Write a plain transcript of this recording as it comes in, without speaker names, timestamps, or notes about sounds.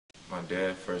My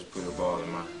dad first put a ball in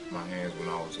my hands when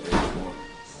I was age 4.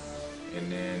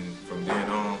 And then from then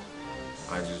on,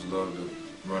 I just loved to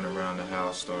run around the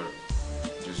house, started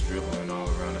just dribbling all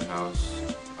around the house.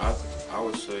 I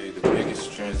would say the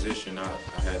biggest transition I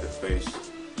had to face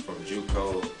from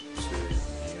JUCO to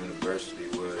university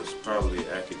was probably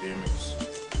academics.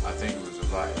 I think it was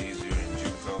a lot easier in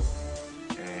JUCO,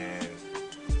 and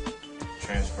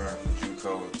transferring from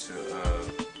JUCO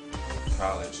to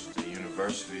college, the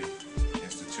university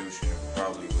institution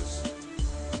probably was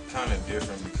kind of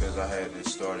different because I had to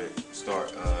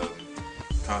start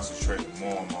concentrating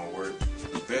more on my work.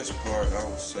 The best part I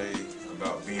would say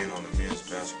about being on the men's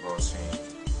basketball team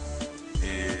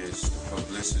is the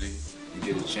publicity.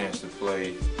 You get a chance to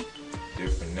play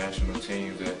different national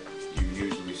teams that you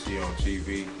usually see on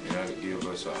TV, and that'll give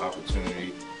us an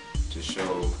opportunity to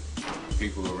show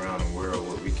people around the world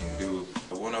what we can do.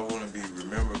 What I want to be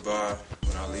remembered by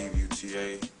when I leave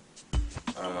UTA,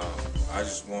 I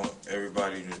just want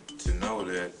everybody to know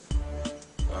that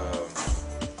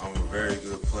I'm a very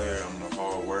good player, I'm a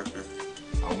hard worker.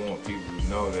 I want people to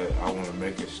know that I want to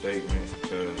make a statement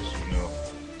because, you know,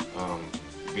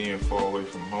 being far away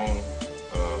from home,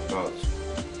 about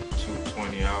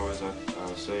 20 hours,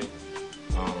 I'll say,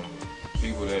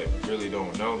 people that really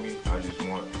don't know me, I just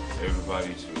want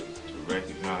everybody to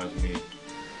recognize me.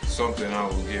 Something I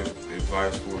will give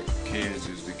advice for kids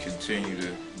is to continue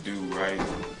to do right,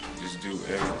 just do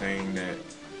everything that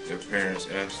their parents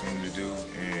ask them to do,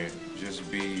 and just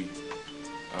be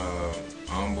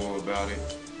humble about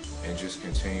it, and just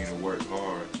continue to work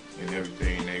hard in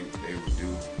everything they would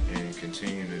do, and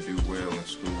continue to do well in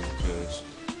school, because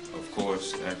of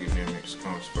course academics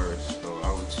comes first. So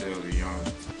I would tell the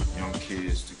young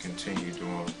kids to continue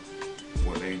doing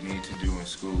what they need to do in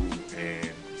school and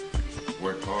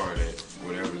work hard at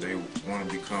whatever they want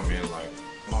to become in life.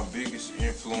 My biggest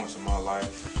influence in my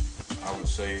life, I would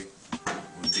say,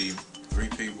 would be 3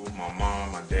 people: my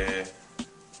mom, my dad,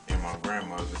 and my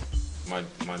grandmother.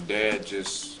 My dad,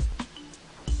 just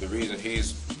the reason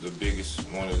he's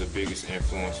one of the biggest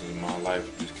influences in my life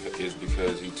is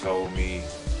because he told me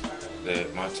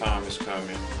that my time is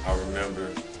coming. I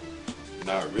remember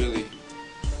not really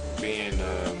being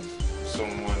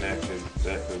someone that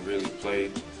could really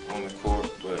play on the court,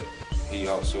 but he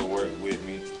also worked with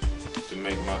me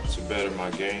to better my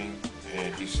game,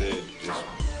 and he said, just,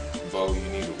 Bo, you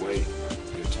need to wait,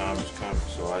 your time is coming.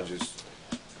 So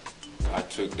I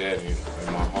took that in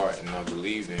my heart, and I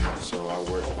believed in it, so I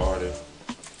worked harder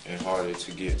and harder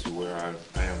to get to where I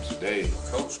am today.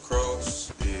 Coach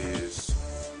Cross is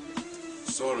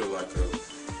sort of like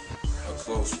a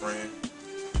close friend,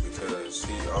 because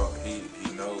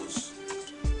he knows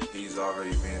he's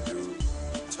already been through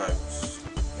types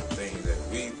of things that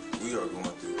we are going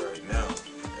through right now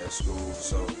at school.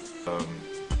 So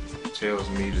tells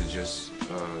me to just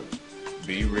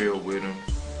be real with him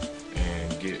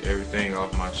and get everything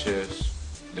off my chest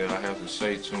that I have to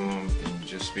say to him, and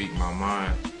just speak my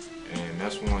mind. And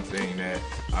that's one thing that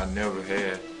I never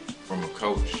had from a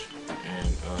coach.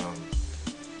 And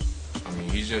I mean,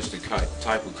 he's just the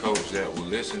type of coach that will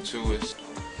listen to us.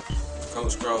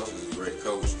 Coach Cross is a great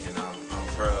coach, and I'm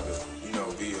proud to, you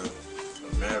know, be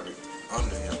a Maverick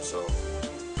under him. So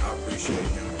I appreciate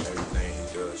him.